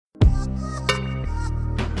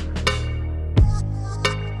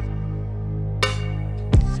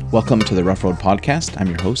Welcome to the Rough Road Podcast. I'm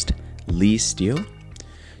your host, Lee Steele.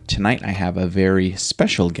 Tonight I have a very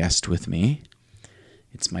special guest with me.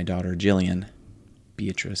 It's my daughter, Jillian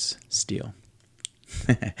Beatrice Steele.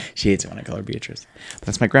 She hates it when I call her Beatrice. But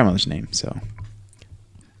that's my grandmother's name, so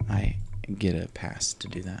I get a pass to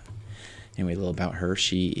do that. Anyway, a little about her.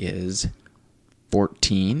 She is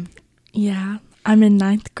 14. Yeah, I'm in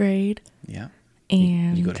 9th grade. Yeah.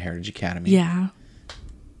 And you go to Heritage Academy. Yeah.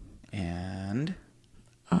 And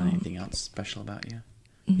anything else special about you?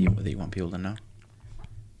 That you want people to know?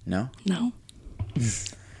 No? No.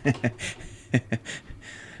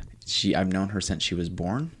 I've known her since she was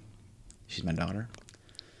born. She's my daughter.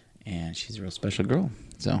 And she's a real special girl.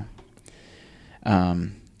 So,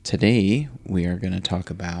 today we are going to talk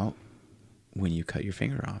about when you cut your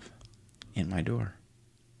finger off in my door.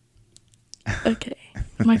 Okay.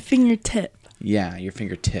 My fingertip. Yeah, your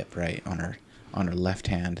fingertip, right, on her left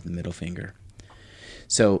hand, the middle finger.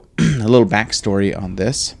 So, a little backstory on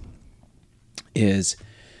this is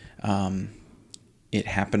it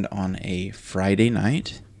happened on a Friday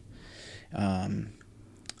night.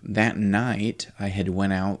 That night, I had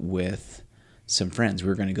went out with some friends. We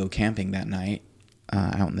were going to go camping that night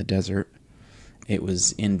out in the desert. It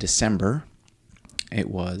was in December. It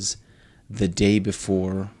was the day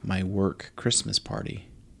before my work Christmas party.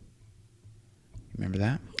 Remember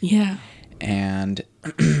that? Yeah. And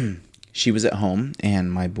she was at home,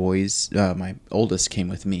 and my oldest came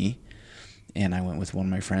with me, and I went with one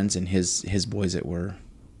of my friends and his boys that were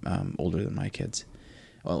older than my kids,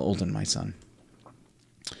 older than my son.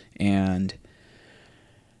 And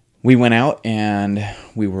we went out and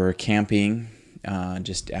we were camping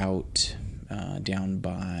just out down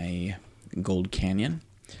by Gold Canyon.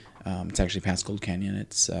 It's actually past Gold Canyon.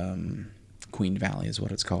 It's Queen Valley is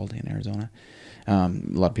what it's called in Arizona. A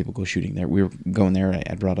lot of people go shooting there. We were going there.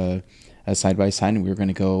 I brought a side-by-side, and we were going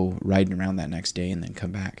to go riding around that next day and then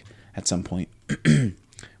come back at some point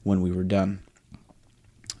when we were done.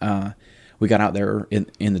 We got out there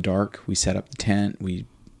in the dark. We set up the tent. We,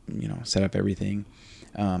 set up everything.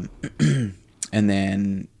 And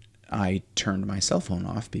then I turned my cell phone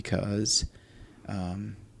off because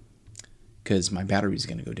my battery was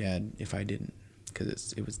going to go dead if I didn't,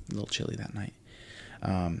 because it was a little chilly that night.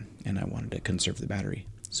 And I wanted to conserve the battery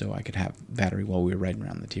so I could have battery while we were riding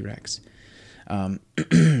around the T-Rex. And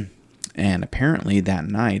apparently that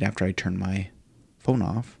night, after I turned my phone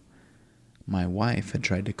off, my wife had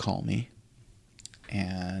tried to call me,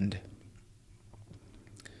 and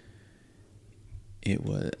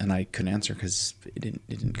I couldn't answer because it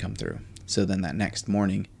didn't come through. So then that next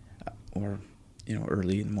morning, or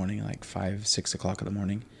early in the morning, like 5, 6 o'clock in the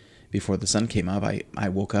morning, before the sun came up, I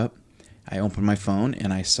woke up. I opened my phone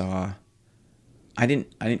and I saw. I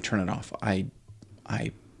didn't turn it off. I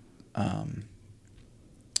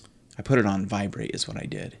put it on vibrate is what I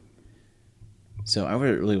did. So I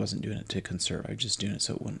really wasn't doing it to conserve. I was just doing it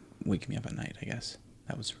so it wouldn't wake me up at night, I guess.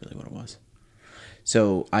 That was really what it was.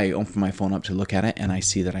 So I opened my phone up to look at it, and I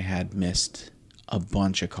see that I had missed a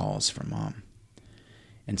bunch of calls from Mom.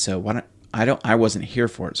 And so I wasn't here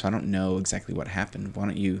for it, so I don't know exactly what happened. Why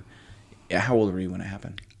don't you? How old were you when it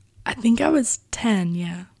happened? I think I was 10,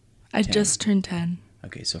 yeah. I 10. just turned 10.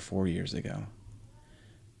 Okay, so 4 years ago.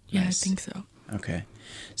 Yeah, Nice. I think so. Okay.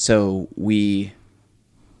 So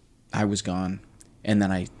I was gone, and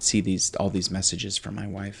then I see all these messages from my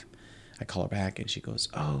wife. I call her back, and she goes,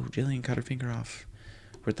 "Oh, Jillian cut her finger off.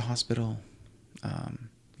 We're at the hospital.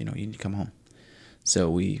 You need to come home." So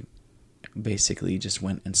we basically just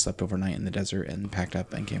went and slept overnight in the desert and packed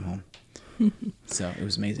up and came home. So it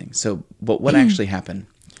was amazing. So, but what actually happened?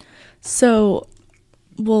 So,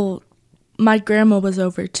 my grandma was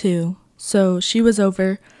over too. So she was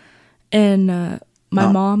over, and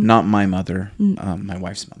my mom. Not my mother, my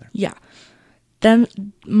wife's mother. Yeah.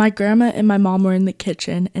 Then my grandma and my mom were in the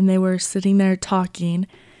kitchen, and they were sitting there talking.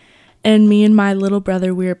 And me and my little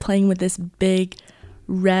brother, we were playing with this big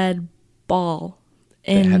red ball.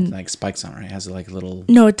 And it had like spikes on it, right? It has like little.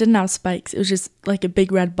 No, it didn't have spikes. It was just like a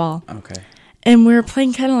big red ball. Okay. And we were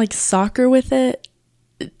playing kind of like soccer with it.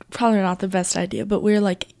 Probably not the best idea, but we were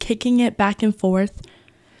like kicking it back and forth.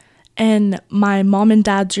 And my mom and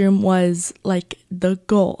dad's room was like the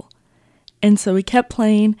goal. And so we kept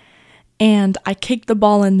playing, and I kicked the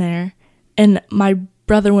ball in there, and my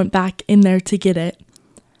brother went back in there to get it.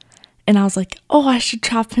 And I was like, oh, I should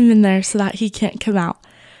trap him in there so that he can't come out.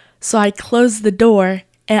 So I closed the door,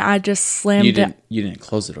 and I just slammed it. You didn't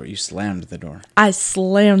close the door. You slammed the door. I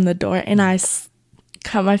slammed the door, and I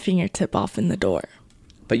cut my fingertip off in the door.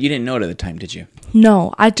 But you didn't know it at the time, did you?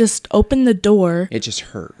 No, I just opened the door. It just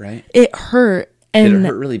hurt, right? It hurt, Did And it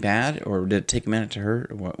hurt really bad, or did it take a minute to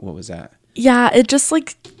hurt, or what was that? yeah, it just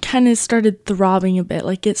like kind of started throbbing a bit.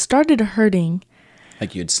 Like it started hurting.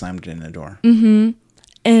 Like you had slammed it in a door.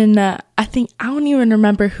 And I don't even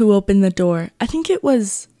remember who opened the door. I think it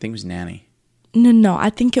was, I think it was Nanny. no, I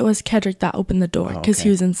think it was Kedrick that opened the door because okay. he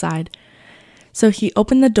was inside. So he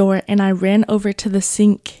opened the door and I ran over to the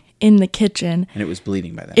sink in the kitchen. And it was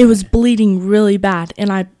bleeding by that It was time. bleeding really bad.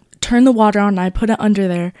 And I turned the water on and I put it under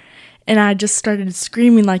there. And I just started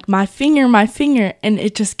screaming like, my finger. And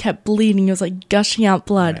it just kept bleeding. It was like gushing out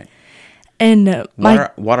blood. Right. And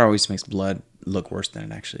Water always makes blood look worse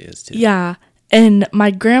than it actually is, too. yeah. And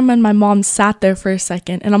my grandma and my mom sat there for a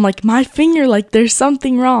second. And I'm like, my finger, like there's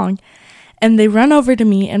something wrong. And they run over to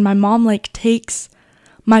me. And my mom like takes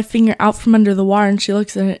my finger out from under the water. And she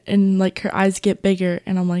looks at it and like her eyes get bigger.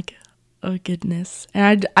 And I'm like, oh goodness.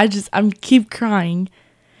 And I'm keep crying.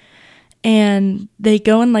 And they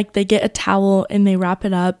go and like they get a towel and they wrap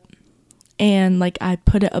it up. And like I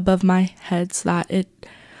put it above my head so that it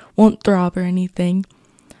won't throb or anything.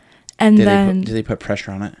 And Did they put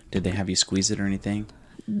pressure on it? Did they have you squeeze it or anything?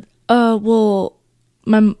 Well,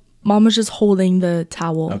 my mom was just holding the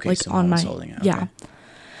towel, Okay, like so on Mom my, was holding it, yeah. okay.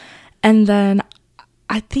 And then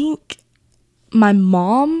I think my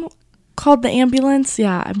mom called the ambulance.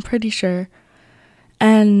 Yeah, I'm pretty sure.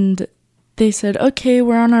 And they said, okay,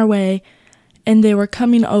 we're on our way. And they were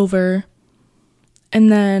coming over.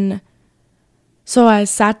 And then, so I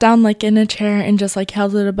sat down like in a chair and just like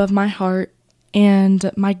held it above my heart. And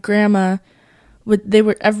my grandma,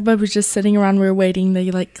 everybody was just sitting around. We were waiting. They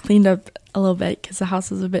like cleaned up a little bit because the house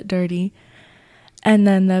was a bit dirty. And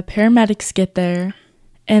then the paramedics get there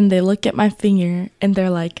and they look at my finger and they're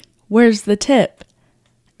like, where's the tip?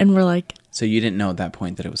 And we're like, So you didn't know at that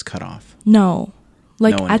point that it was cut off? no.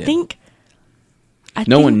 Like, No one I did. think.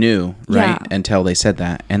 No one knew, right? Yeah. Until they said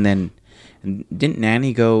that. And then, didn't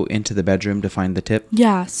Nanny go into the bedroom to find the tip?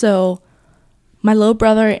 Yeah, so my little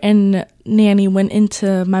brother and Nanny went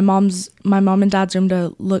into my mom and dad's room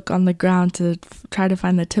to look on the ground to try to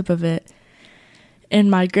find the tip of it. And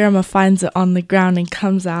my grandma finds it on the ground and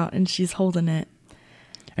comes out and she's holding it.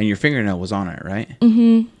 And your fingernail was on it, right?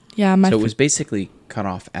 Yeah, So it was basically cut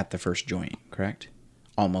off at the first joint, correct?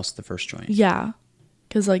 Almost the first joint. yeah,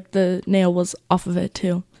 because like the nail was off of it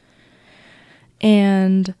too.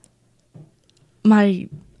 And my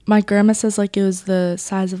grandma says like it was the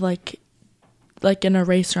size of like an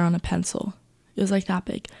eraser on a pencil. It was like that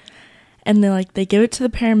big. And they give it to the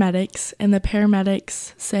paramedics and the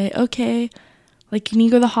paramedics say, okay, like, you need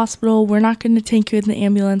to go to the hospital. We're not going to take you in the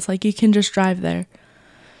ambulance. Like, you can just drive there.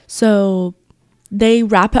 So they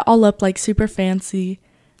wrap it all up like super fancy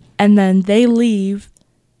and then they leave.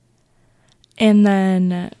 And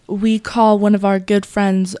then we call one of our good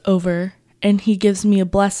friends over and he gives me a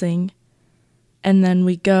blessing. And then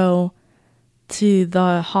we go to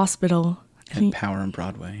the hospital. At Power and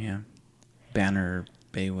Broadway, yeah. Banner,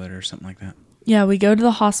 Baywood, or something like that. Yeah, we go to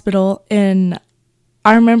the hospital, and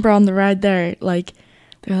I remember on the ride there, like,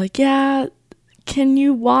 they're like, yeah, can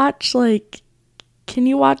you watch Kedrick?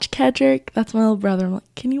 That's my little brother. I'm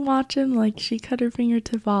like, can you watch him? Like, she cut her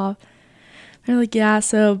fingertip off. They're like, yeah,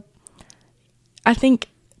 so I think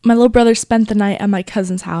my little brother spent the night at my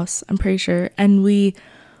cousin's house, I'm pretty sure, and we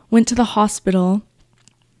went to the hospital.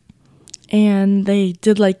 And they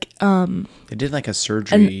did like a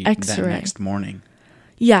surgery an that X-ray. next morning.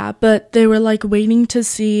 Yeah, but they were like waiting to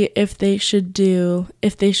see if they should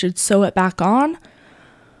sew it back on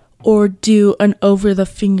or do an over the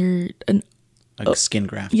finger Skin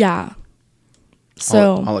graft. yeah.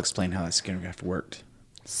 So I'll explain how that skin graft worked.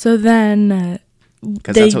 So then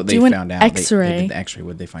Because that's what they found out. X-ray. They did the X-ray.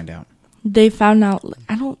 What did they find out? They found out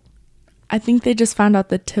I think they just found out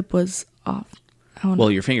the tip was off.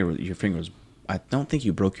 Well, your finger was. I don't think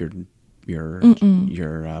you broke your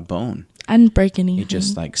bone. I didn't break anything. It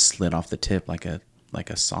just like slid off the tip like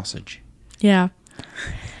a sausage. Yeah.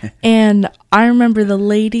 And I remember the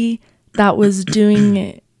lady that was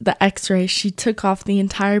doing the X-ray. She took off the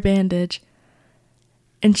entire bandage,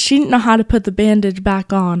 and she didn't know how to put the bandage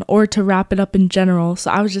back on or to wrap it up in general.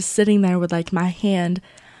 So I was just sitting there with like my hand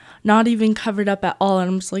not even covered up at all. And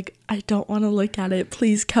I'm just like, I don't want to look at it.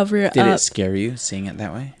 Please cover it up. Did it scare you seeing it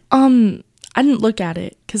that way? I didn't look at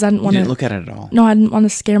it because I didn't want to. You didn't look at it at all? No, I didn't want to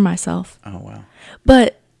scare myself. Oh, wow.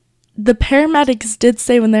 But the paramedics did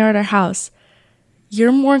say when they were at our house,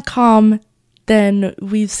 you're more calm than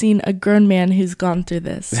we've seen a grown man who's gone through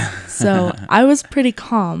this. So I was pretty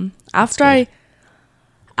calm. After I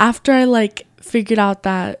like figured out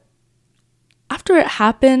that after it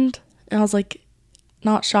happened, and I was like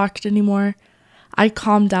not shocked anymore, I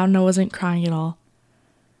calmed down and I wasn't crying at all.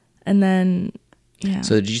 And then Yeah.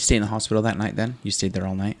 So did you stay in the hospital that night then? You stayed there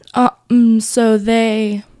all night? So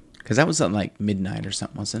they... Because that was something like midnight or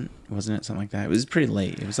something, wasn't it? Something like that. It was pretty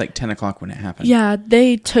late. It was like 10 o'clock when it happened. Yeah,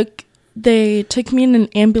 they took me in an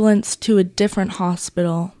ambulance to a different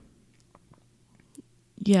hospital.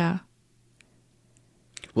 Yeah.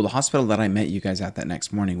 Well, the hospital that I met you guys at that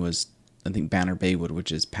next morning was, I think, Banner Baywood,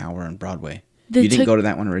 which is Power and Broadway. You didn't go to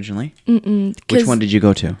that one originally? Which one did you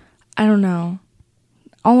go to? I don't know.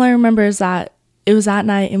 All I remember is that it was at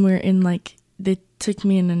night and we were in like, they took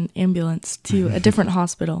me in an ambulance to a different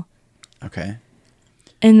hospital. Okay.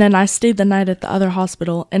 And then I stayed the night at the other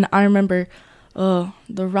hospital. And I remember the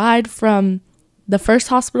ride from the first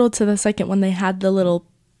hospital to the second when they had the little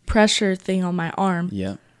pressure thing on my arm.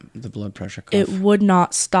 Yeah, the blood pressure cuff. It would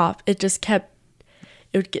not stop. It just kept,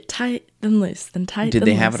 it would get tight, then loose, then tight, Did then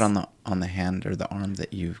they loose. have it on the hand or the arm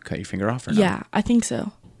that you cut your finger off or not? Yeah, I think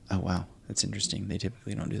so. Oh, wow. That's interesting. They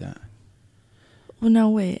typically don't do that. Well, no,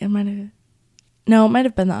 wait. It might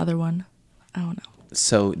have been the other one. I don't know.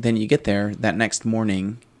 So then you get there. That next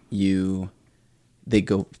morning, they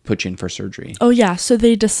go put you in for surgery. Oh, yeah. So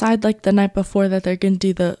they decide like the night before that they're going to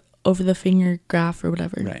do the over-the-finger graft or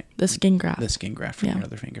whatever. Right. The skin graft. The skin graft from your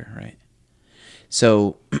other finger, right.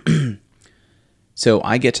 So, so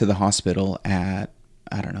I get to the hospital at,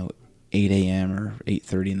 I don't know, 8 a.m. or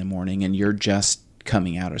 8:30 in the morning, and you're just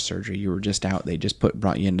coming out of surgery. You were just out. They just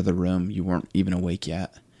brought you into the room. You weren't even awake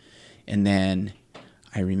yet. And then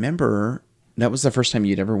I remember that was the first time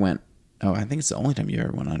you'd ever went. Oh, I think it's the only time you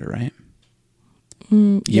ever went under, right?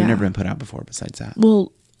 You've never been put out before besides that.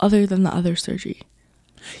 Well, other than the other surgery.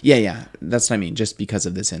 Yeah. That's what I mean. Just because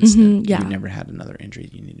of this incident, yeah. you've never had another injury.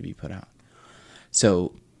 You need to be put out.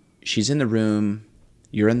 So she's in the room.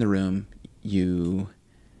 You're in the room. You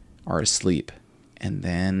are asleep. And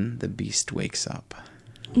then the beast wakes up.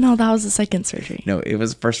 No, that was the second surgery. No, it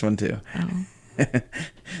was the first one too. Oh.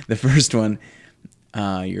 The first one,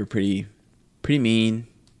 you're pretty mean.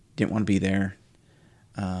 Didn't want to be there.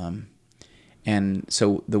 And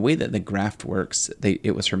so the way that the graft works,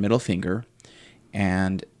 it was her middle finger.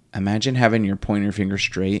 And imagine having your pointer finger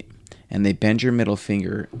straight, and they bend your middle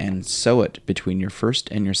finger and sew it between your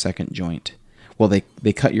first and your second joint. Well,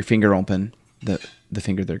 they cut your finger open, the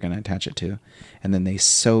finger they're going to attach it to, and then they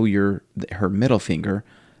sew her middle finger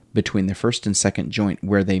between the first and second joint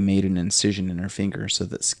where they made an incision in her finger so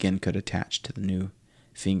that skin could attach to the new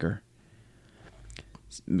finger.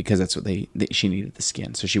 Because that's what she needed the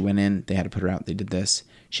skin. So she went in, they had to put her out, they did this.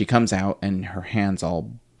 She comes out and her hand's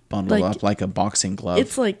all bundled up like a boxing glove.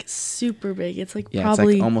 It's like super big. It's like it's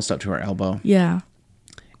probably like almost up to her elbow. Yeah.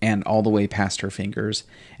 And all the way past her fingers.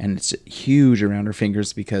 And it's huge around her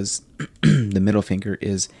fingers because the middle finger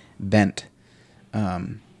is bent.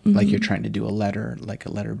 Like you're trying to do a letter, like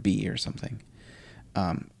a letter B or something,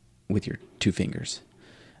 with your two fingers.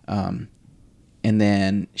 And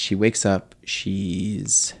then she wakes up.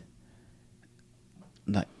 She's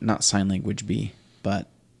not sign language B, but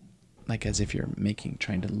like as if you're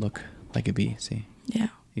trying to look like a B. See? Yeah.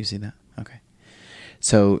 You see that? Okay.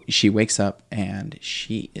 So she wakes up and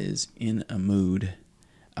she is in a mood,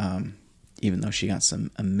 even though she got some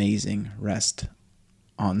amazing rest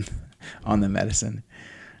on the medicine.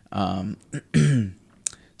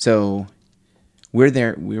 So we're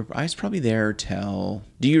there. I was probably there till.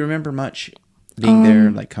 Do you remember much being there,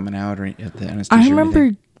 like coming out or at the anesthesia? I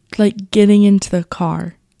remember like getting into the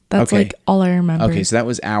car. That's Okay. like all I remember. Okay, so that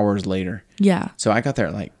was hours later. Yeah. So I got there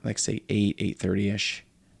at like say 8:30ish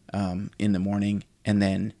in the morning, and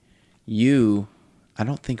then I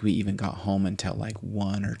don't think we even got home until like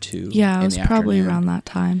 1 or 2. Yeah, it in was the probably afternoon. around that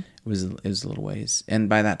time. It was a little ways, and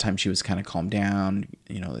by that time she was kind of calmed down.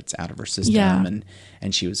 It's out of her system, Yeah.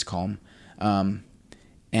 and she was calm,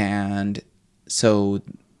 and so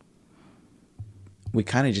we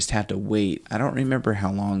kind of just had to wait. I don't remember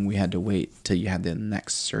how long we had to wait till you had the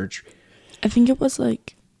next surgery. I think it was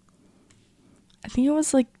like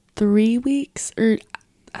 3 weeks or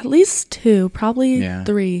at least 2, probably Yeah.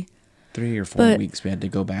 3. 3 or 4 But- weeks we had to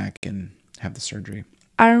go back and have the surgery.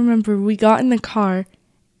 I remember we got in the car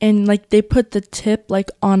and like they put the tip like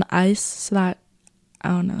on ice so that, I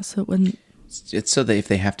don't know, so it wouldn't. It's so that if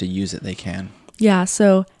they have to use it, they can. Yeah,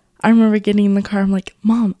 so I remember getting in the car. I'm like,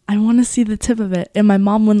 Mom, I want to see the tip of it. And my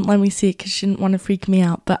mom wouldn't let me see it because she didn't want to freak me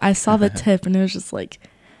out. But I saw the tip and it was just like,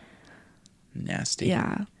 Nasty.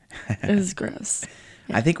 yeah, it was gross.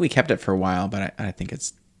 I think we kept it for a while, but I think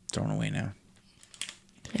it's thrown away now.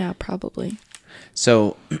 Yeah, probably.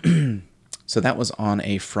 So, so that was on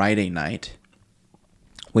a Friday night.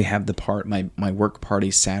 We have my work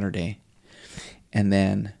party Saturday, and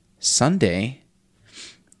then Sunday,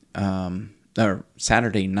 or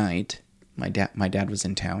Saturday night, My dad was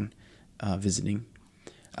in town visiting,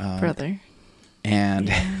 Brother. and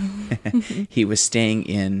he was staying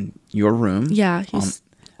in your room. Yeah, he's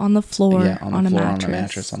on the floor. Yeah, on the floor, a mattress. on a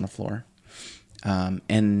mattress on the floor.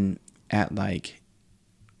 And at like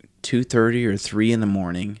 2:30 or 3 in the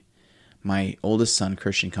morning, my oldest son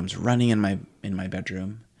Christian comes running in my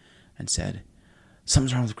bedroom and said,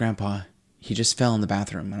 "Something's wrong with Grandpa. He just fell in the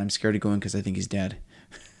bathroom, and I'm scared to go in because I think he's dead."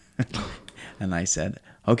 And I said,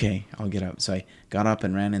 "Okay, I'll get up." So I got up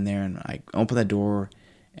and ran in there, and I opened the door,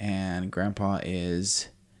 and Grandpa is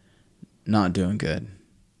not doing good.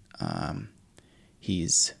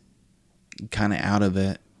 He's kind of out of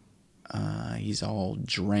it. He's all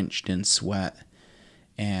drenched in sweat,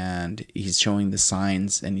 and he's showing the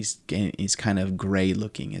signs, and he's kind of gray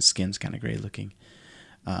looking. His skin's kind of gray looking.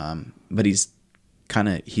 But he's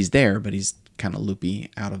there, but he's kind of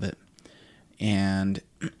loopy out of it. And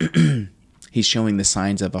he's showing the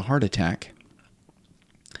signs of a heart attack.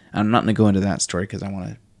 I'm not going to go into that story because I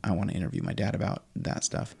want to interview my dad about that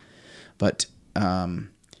stuff. But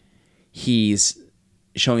he's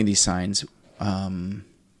showing these signs, and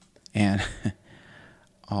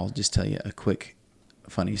I'll just tell you a quick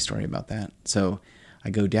funny story about that. So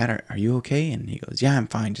I go, "Dad, are you okay?" And he goes, "Yeah, I'm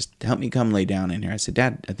fine. Just help me come lay down in here." I said,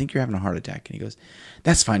 "Dad, I think you're having a heart attack." And he goes,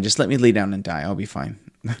 "That's fine. Just let me lay down and die. I'll be fine."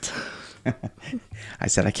 I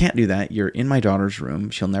said, "I can't do that. You're in my daughter's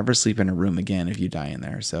room. She'll never sleep in her room again if you die in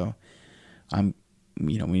there. So we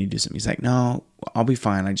need to do something." He's like, "No, I'll be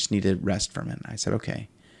fine. I just need to rest from it." I said, "Okay."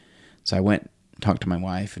 So I went, talked to my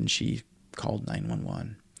wife, and she called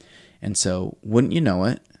 911. And so, wouldn't you know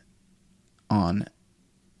it,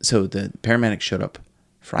 so the paramedics showed up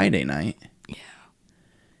Friday night. Yeah.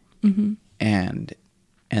 Mm-hmm. And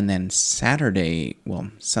then Sunday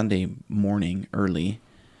morning early,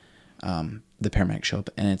 the paramedics show up,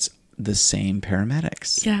 and it's the same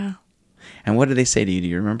paramedics. Yeah. And what did they say to you? Do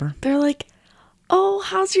you remember? They're like, "Oh,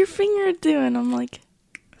 how's your finger doing?" I'm like,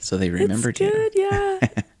 So they remembered "It's good, you. yeah."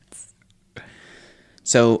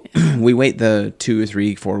 So we wait the 2 or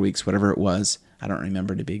 3, 4 weeks, whatever it was. I don't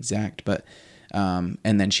remember to be exact, but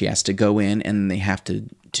and then she has to go in, and they have to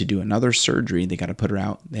do another surgery. They got to put her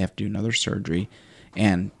out. They have to do another surgery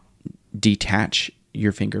and detach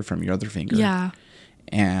your finger from your other finger. Yeah.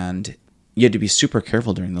 And you had to be super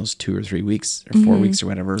careful during those 2 or 3 weeks or 4 weeks or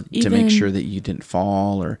whatever to make sure that you didn't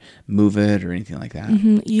fall or move it or anything like that.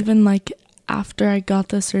 Even like after I got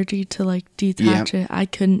the surgery to like detach it, I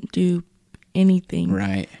couldn't do anything.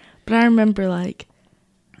 Right. But I remember like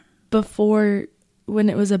before, when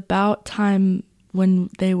it was about time when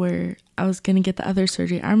I was going to get the other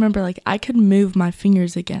surgery, I remember like I could move my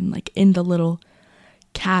fingers again, like in the little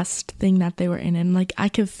cast thing that they were in. And like I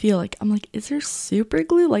could feel like, I'm like, is there super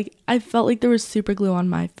glue? Like I felt like there was super glue on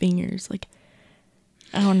my fingers. Like,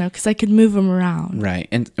 I don't know, because I could move them around. Right.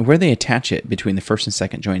 And where they attach it between the first and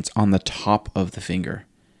second joints on the top of the finger.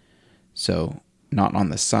 So not on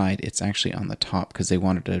the side, it's actually on the top because they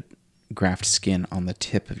wanted to graft skin on the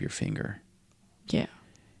tip of your finger. Yeah.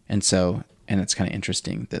 And so, and it's kind of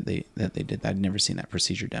interesting that they did that. I'd never seen that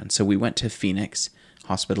procedure done. So we went to Phoenix,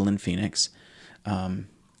 hospital in Phoenix. I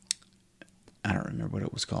don't remember what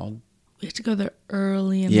it was called. We had to go there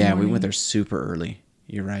early in the morning. Yeah, we went there super early.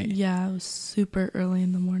 You're right. Yeah, it was super early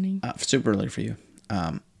in the morning. Super early for you.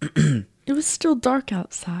 It was still dark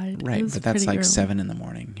outside. Right, but that's like early. 7 in the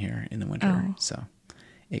morning here in the winter. Oh. So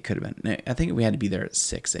it could have been. I think we had to be there at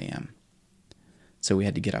 6 a.m. So we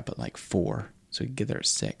had to get up at like 4. So we could get there at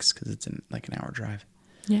 6 because it's in like an hour drive.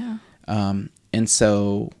 Yeah. And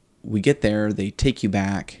so we get there, they take you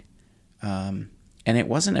back. And it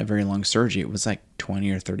wasn't a very long surgery. It was like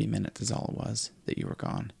 20 or 30 minutes is all it was that you were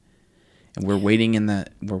gone. And we're waiting in the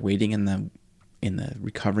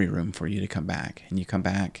recovery room for you to come back. And you come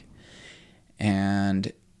back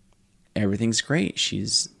and everything's great.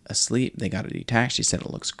 She's asleep. They got it detached. She said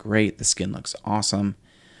it looks great. The skin looks awesome.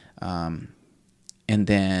 And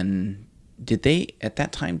then did they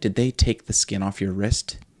take the skin off your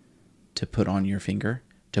wrist to put on your finger,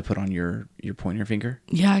 to put on your pointer finger?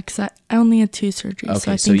 Yeah, because I only had 2 surgeries.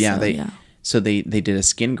 Okay, so I think they did a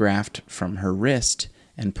skin graft from her wrist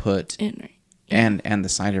and put and the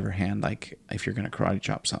side of her hand, like if you're going to karate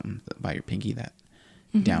chop something by your pinky, that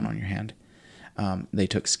down on your hand. They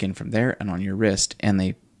took skin from there and on your wrist, and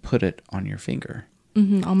they put it on your finger.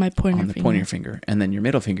 On my pointer finger. On the pointer finger. And then your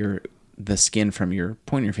middle finger, the skin from your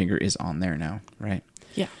pointer finger is on there now, right?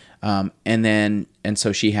 Yeah. And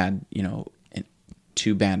so she had,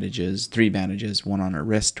 3 bandages, 1 on her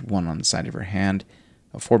wrist, 1 on the side of her hand,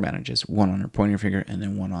 4 bandages, 1 on her pointer finger, and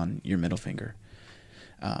then 1 on your middle finger.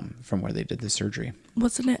 from where they did the surgery.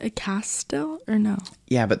 Wasn't it a cast still or no?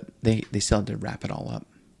 Yeah, but they still had to wrap it all up,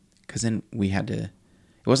 because then we had to.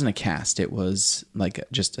 It wasn't a cast. It was like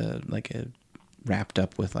just a wrapped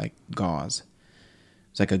up with like gauze.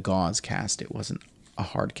 It was like a gauze cast. It wasn't a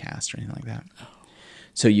hard cast or anything like that. Oh.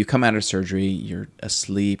 So you come out of surgery, you're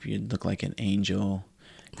asleep, you look like an angel,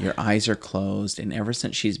 your eyes are closed, and ever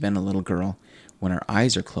since she's been a little girl, when her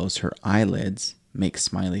eyes are closed, her eyelids make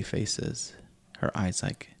smiley faces. Her eyes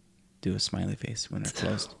like do a smiley face when they're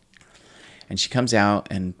closed. And she comes out,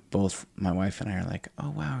 and both my wife and I are like, oh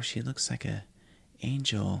wow, she looks like a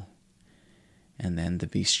angel. And then the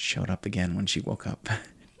beast showed up again when she woke up,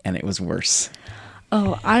 and it was worse.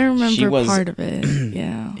 Oh, I remember part of it.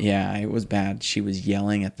 Yeah. Yeah, it was bad. She was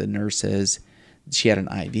yelling at the nurses. She had an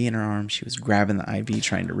IV in her arm. She was grabbing the IV,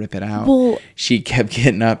 trying to rip it out. Well, she kept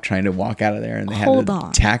getting up, trying to walk out of there, and they had to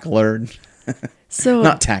tackle her. So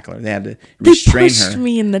not tackle her. They had to restrain her. They pushed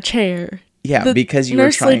me in the chair. Yeah, because you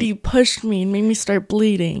were trying. Nurse lady pushed me and made me start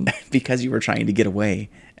bleeding. Because you were trying to get away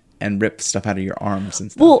and rip stuff out of your arms and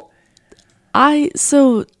stuff. Well,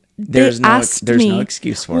 there's no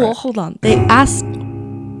excuse for it. Well, hold on. They asked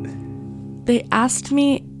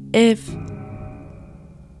me if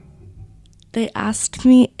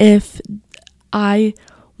I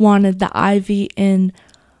wanted the IV in,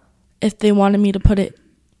 if they wanted me to put it.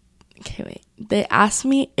 Okay, wait. They asked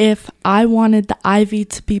me if I wanted the IV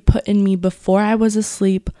to be put in me before I was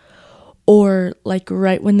asleep or like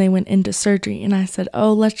right when they went into surgery. And I said,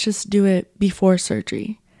 oh, let's just do it before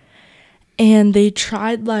surgery. And they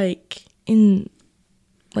tried like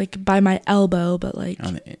by my elbow, but like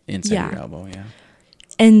on the inside of your elbow, yeah.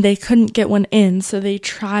 And they couldn't get one in, so they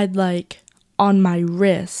tried like on my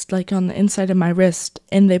wrist, like on the inside of my wrist,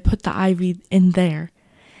 and they put the IV in there.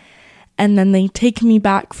 And then they take me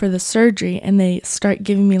back for the surgery, and they start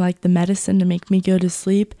giving me like the medicine to make me go to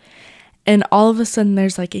sleep. And all of a sudden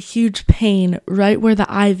there's like a huge pain right where the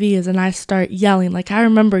IV is, and I start yelling. Like I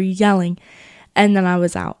remember yelling, and then I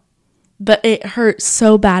was out. But it hurt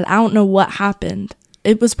so bad. I don't know what happened.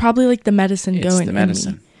 It was probably like the medicine going in me. It's the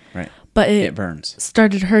medicine, right. But it burns.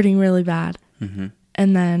 Started hurting really bad. Mm-hmm.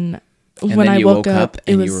 And then when then I woke up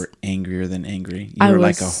it was... you were angrier than angry. You were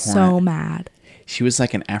like a hornet. So mad. She was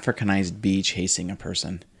like an Africanized bee chasing a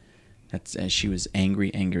person. She was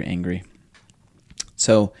angry.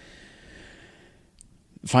 So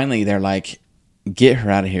finally they're like, get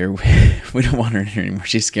her out of here. We don't want her in here anymore.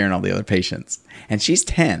 She's scaring all the other patients. And she's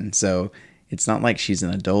 10, so it's not like she's an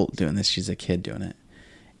adult doing this. She's a kid doing it.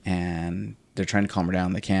 And they're trying to calm her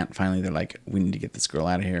down. They can't. Finally, they're like, we need to get this girl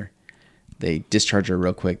out of here. They discharge her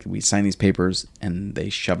real quick. We sign these papers, and they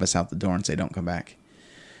shove us out the door and say, don't come back.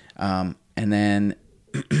 And then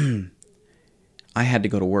I had to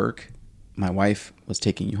go to work. My wife was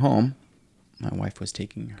taking you home. My wife was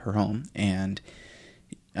taking her home, and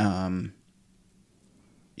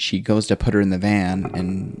she goes to put her in the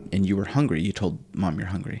van, and you were hungry. You told Mom you're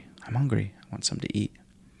hungry. I'm hungry. I want something to eat.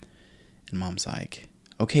 And Mom's like,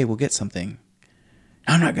 okay, we'll get something.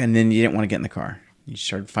 I'm not going to. And then you didn't want to get in the car. You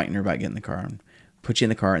started fighting her about getting in the car, and put you in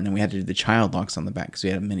the car, and then we had to do the child locks on the back because we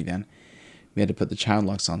had a minivan. We had to put the child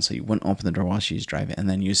locks on so you wouldn't open the door while she was driving, and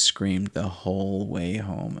then you screamed the whole way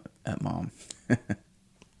home at Mom. And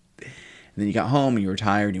then you got home, and you were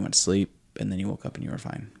tired, you went to sleep, and then you woke up and you were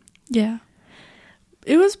fine. Yeah.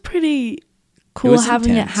 It was pretty cool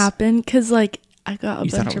having it happen because, like, I got a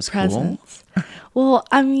bunch of presents. Cool? Well,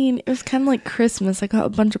 I mean, it was kind of like Christmas. I got a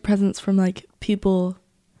bunch of presents from, like, people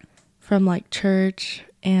from, like, church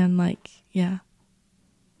and, like, yeah.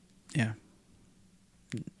 Yeah.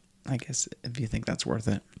 I guess if you think that's worth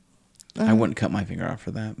it. I wouldn't cut my finger off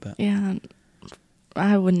for that, but... Yeah,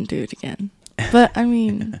 I wouldn't do it again. But, I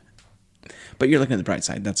mean... But you're looking at the bright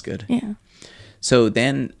side. That's good. Yeah. So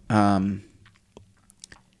then...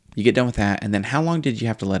 you get done with that, and then how long did you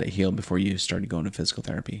have to let it heal before you started going to physical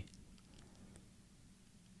therapy?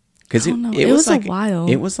 Because it was like, a while.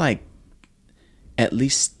 It was like at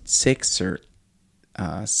least 6 or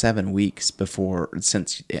 7 weeks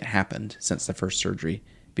since it happened, since the first surgery,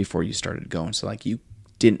 before you started going. So like you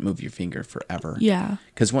didn't move your finger forever. Yeah.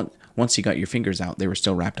 Because once you got your fingers out, they were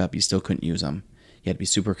still wrapped up. You still couldn't use them. You had to be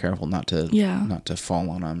super careful not to fall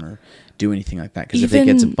on them or do anything like that. Because if it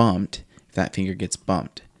gets bumped, if that finger gets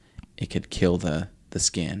bumped, it could kill the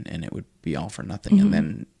skin, and it would be all for nothing, and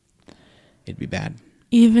then it'd be bad.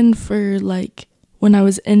 Even for, like, when I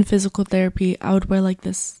was in physical therapy, I would wear, like,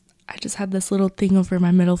 this... I just had this little thing over my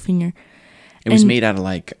middle finger. It was made out of,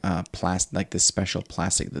 like, plastic, like this special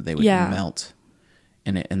plastic that they would melt.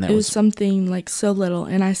 And that was something, like, so little,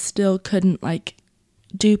 and I still couldn't, like,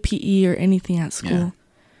 do PE or anything at school.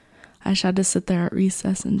 I just had to sit there at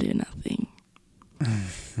recess and do nothing.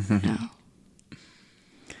 Yeah.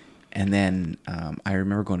 And then I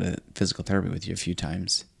remember going to physical therapy with you a few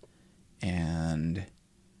times, and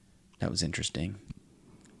that was interesting.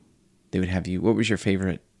 They would have you. What was your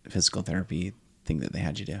favorite physical therapy thing that they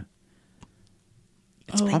had you do?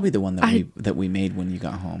 It's probably the one that we made when you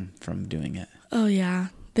got home from doing it. Oh yeah,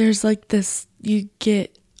 there's like this. You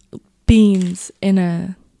get beans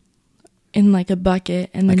in like a bucket,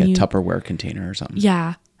 and like then a Tupperware container or something.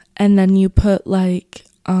 Yeah, and then you put like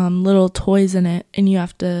little toys in it, and you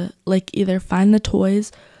have to like either find the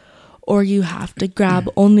toys, or you have to grab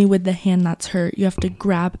only with the hand that's hurt. You have to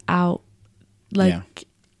grab out, like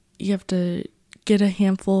you have to get a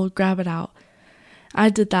handful, grab it out. I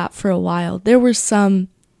did that for a while. There were some,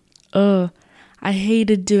 I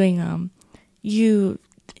hated doing them.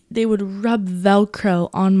 They would rub Velcro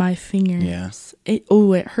on my fingers. Yeah.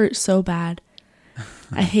 It hurt so bad.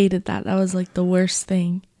 I hated that. That was like the worst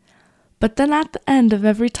thing. But then at the end of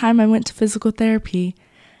every time I went to physical therapy,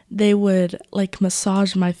 they would like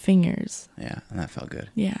massage my fingers. Yeah, and that felt good.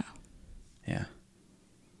 Yeah. Yeah.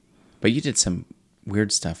 But you did some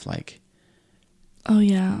weird stuff like, oh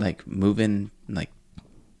yeah, like moving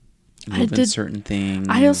certain things.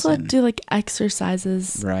 I also had to do like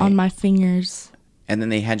exercises on my fingers. And then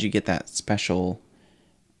they had you get that special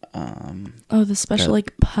the special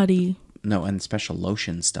like putty. No, and special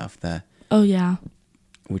lotion stuff oh yeah,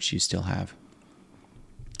 which you still have.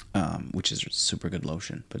 Which is super good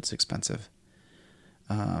lotion, but it's expensive.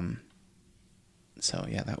 So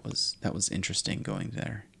yeah, that was interesting going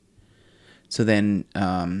there. So then,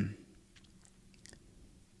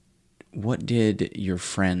 what did your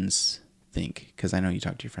friends think? Because I know you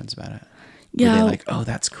talked to your friends about it. Yeah. Were they like, oh,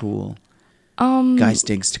 that's cool? Guys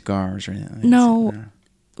dig cigars or anything? No.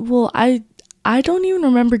 Well, I don't even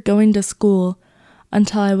remember going to school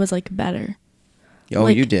until I was like better. Oh,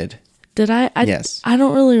 like, you did. Did I? Yes. I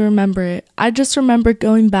don't really remember it. I just remember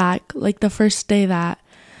going back like the first day that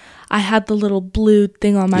I had the little blue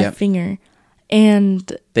thing on my finger.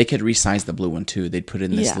 And they could resize the blue one too. They'd put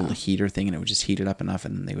in this little heater thing, and it would just heat it up enough,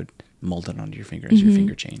 and then they would mold it onto your finger as your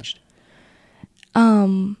finger changed.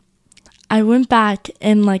 I went back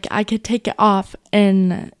and like I could take it off,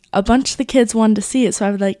 and a bunch of the kids wanted to see it, so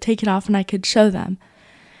I would like take it off and I could show them.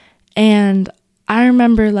 And I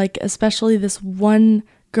remember like especially this one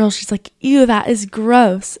girl, she's like, "Ew, that is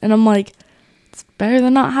gross," and I'm like, "It's better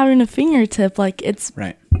than not having a fingertip. Like it's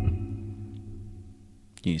right." You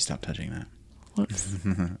need to stop touching that. Whoops.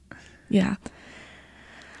 Yeah.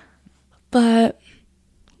 But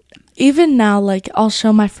even now, like, I'll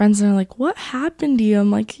show my friends and they're like, "What happened to you?"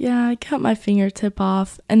 I'm like, "Yeah, I cut my fingertip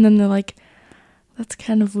off." And then they're like, "That's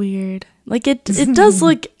kind of weird." Like, it does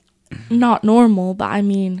look not normal, but I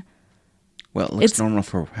mean... Well, it looks normal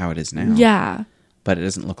for how it is now. Yeah. But it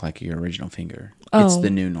doesn't look like your original finger. Oh, it's the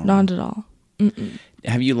new normal. Not at all. Mm-mm.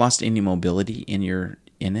 Have you lost any mobility in it?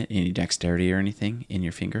 Any dexterity or anything in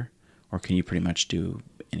your finger? Or can you pretty much do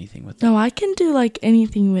anything with it? No, I can do like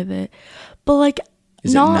anything with it. But like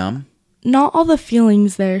is it numb? Not all the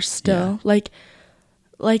feelings there still. Yeah.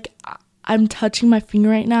 Like I'm touching my finger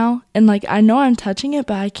right now and like I know I'm touching it,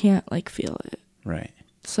 but I can't like feel it. Right.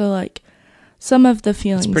 So like some of the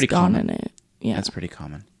feelings gone common. in it. Yeah. That's pretty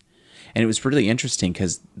common. And it was really interesting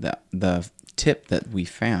because the tip that we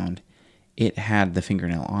found, it had the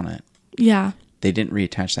fingernail on it. Yeah. They didn't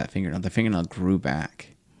reattach that fingernail. The fingernail grew back.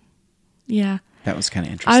 Yeah. That was kind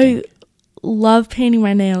of interesting. I love painting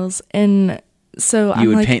my nails, and so you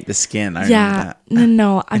would paint the skin. I remember that.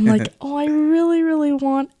 No, I'm like, oh, I really, really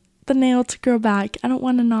want the nail to grow back. I don't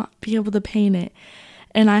want to not be able to paint it.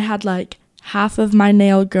 And I had like half of my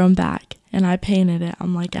nail grown back, and I painted it.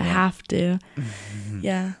 I'm like, I have to.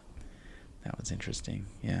 Yeah. That was interesting.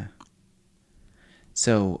 Yeah.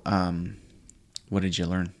 So, what did you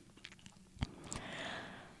learn?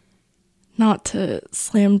 Not to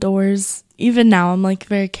slam doors. Even now, I'm like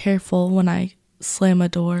very careful when I slam a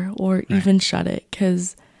door or even shut it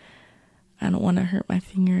because I don't want to hurt my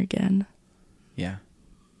finger again. Yeah.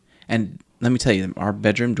 And let me tell you, our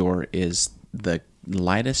bedroom door is the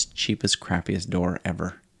lightest, cheapest, crappiest door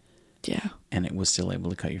ever. Yeah. And it was still able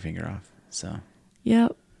to cut your finger off. So.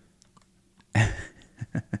 Yep.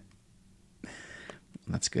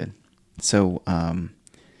 That's good. So,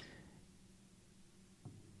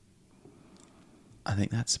 I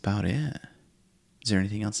think that's about it. Is there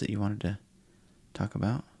anything else that you wanted to talk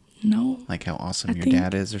about? No. Like how awesome your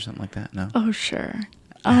dad is or something like that? No? Oh, sure.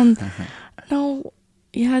 No.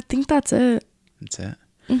 Yeah, I think that's it. That's it?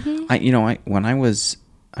 Mm-hmm. I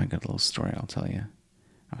got a little story I'll tell you.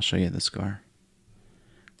 I'll show you the scar.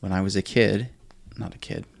 When I was a kid, not a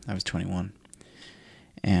kid. I was 21.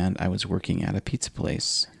 And I was working at a pizza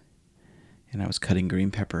place. And I was cutting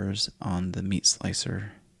green peppers on the meat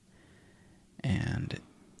slicer. And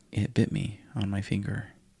it bit me on my finger.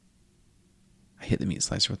 I hit the meat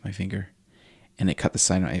slicer with my finger. And it cut the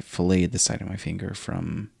side, I filleted the side of my finger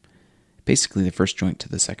from basically the first joint to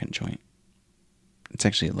the second joint. It's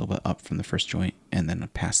actually a little bit up from the first joint and then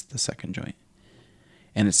past the second joint.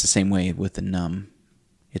 And it's the same way with the numb.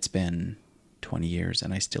 It's been 20 years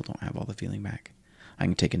and I still don't have all the feeling back. I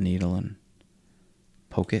can take a needle and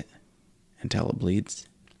poke it until it bleeds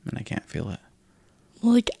and I can't feel it.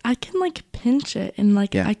 Well, like, I can, like, pinch it and,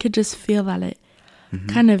 like, Yeah. I could just feel that it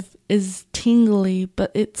kind of is tingly, but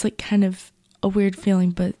it's, like, kind of a weird feeling,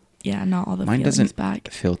 but, yeah, not all the Mine feelings doesn't back.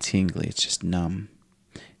 feel tingly. It's just numb.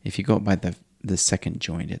 If you go by the second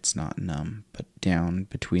joint, it's not numb. But down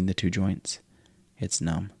between the two joints, it's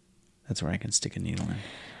numb. That's where I can stick a needle in.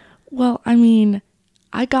 Well, I mean,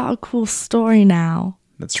 I got a cool story now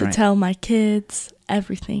That's to right. tell my kids,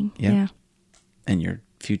 everything. Yeah. Yeah. And your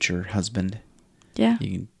future husband, Yeah.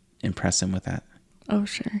 you can impress him with that. Oh,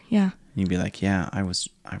 sure. Yeah. You'd be like, yeah, I was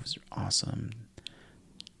awesome.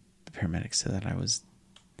 The paramedics said that I was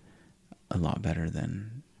a lot better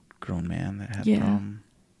than a grown man that had a Yeah. problem.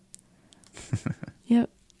 Yep.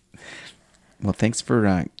 Well, thanks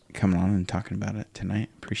for coming on and talking about it tonight.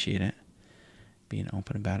 Appreciate it. Being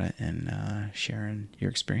open about it and sharing your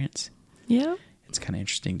experience. Yeah. It's kind of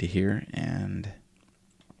interesting to hear and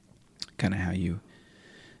kind of how you,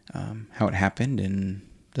 how it happened and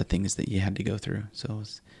the things that you had to go through. So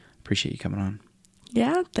appreciate you coming on.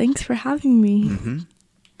 Yeah. Thanks for having me. Mm-hmm.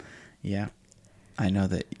 Yeah. I know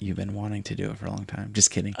that you've been wanting to do it for a long time.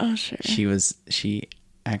 Just kidding. Oh, sure. She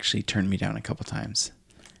actually turned me down a couple times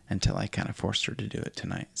until I kind of forced her to do it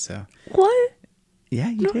tonight. So What? yeah,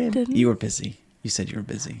 you No, I did. didn't. You were busy. You said you were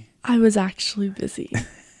busy. I was actually busy.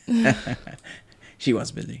 She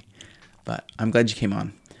was busy, but I'm glad you came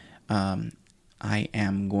on. I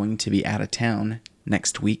am going to be out of town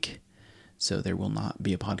next week, so there will not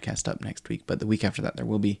be a podcast up next week, but the week after that there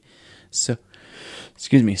will be. So,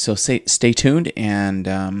 excuse me. So stay tuned and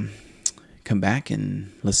come back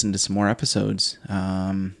and listen to some more episodes.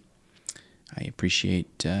 I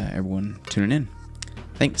appreciate everyone tuning in.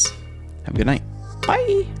 Thanks. Have a good night.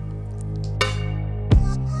 Bye.